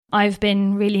I've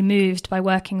been really moved by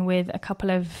working with a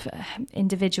couple of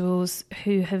individuals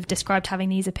who have described having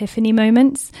these epiphany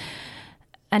moments.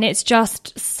 And it's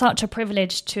just such a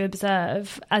privilege to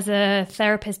observe. As a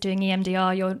therapist doing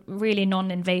EMDR, you're really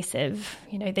non-invasive.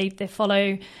 You know, they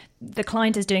follow, the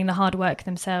client is doing the hard work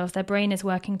themselves. Their brain is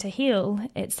working to heal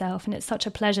itself. And it's such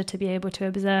a pleasure to be able to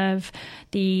observe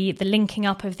the linking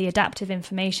up of the adaptive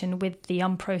information with the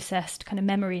unprocessed kind of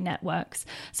memory networks.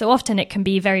 So often it can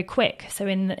be very quick. So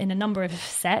in a number of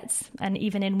sets, and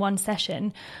even in one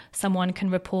session, someone can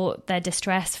report their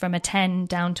distress from a 10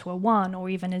 down to a 1 or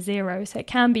even a 0. So it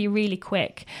can be really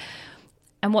quick.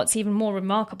 And what's even more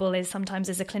remarkable is sometimes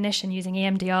as a clinician using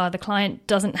EMDR, the client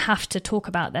doesn't have to talk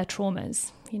about their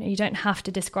traumas. You know, you don't have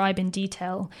to describe in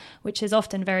detail, which is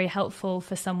often very helpful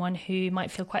for someone who might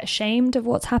feel quite ashamed of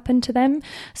what's happened to them.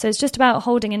 So it's just about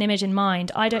holding an image in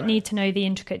mind. I don't need to know the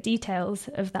intricate details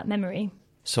of that memory.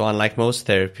 So unlike most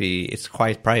therapy, it's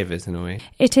quite private in a way.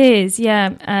 It is,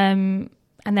 yeah.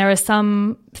 And there are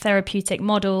some therapeutic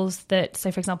models that,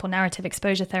 so for example, narrative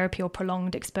exposure therapy or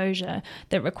prolonged exposure,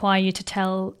 that require you to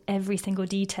tell every single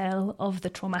detail of the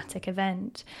traumatic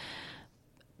event.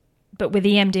 But with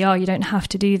EMDR, you don't have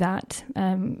to do that.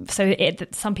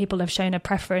 Some people have shown a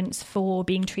preference for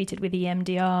being treated with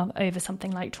EMDR over something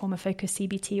like trauma-focused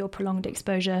CBT or prolonged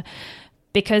exposure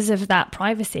because of that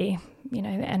privacy, you know,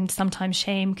 and sometimes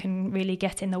shame can really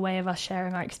get in the way of us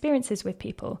sharing our experiences with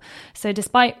people. So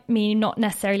despite me not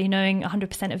necessarily knowing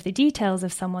 100% of the details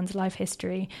of someone's life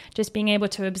history, just being able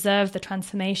to observe the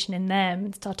transformation in them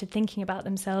and started thinking about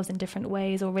themselves in different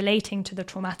ways or relating to the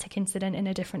traumatic incident in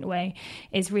a different way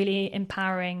is really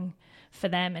empowering for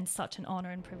them and such an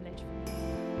honor and privilege.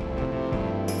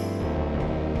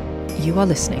 You are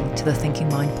listening to the Thinking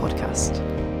Mind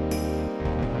podcast.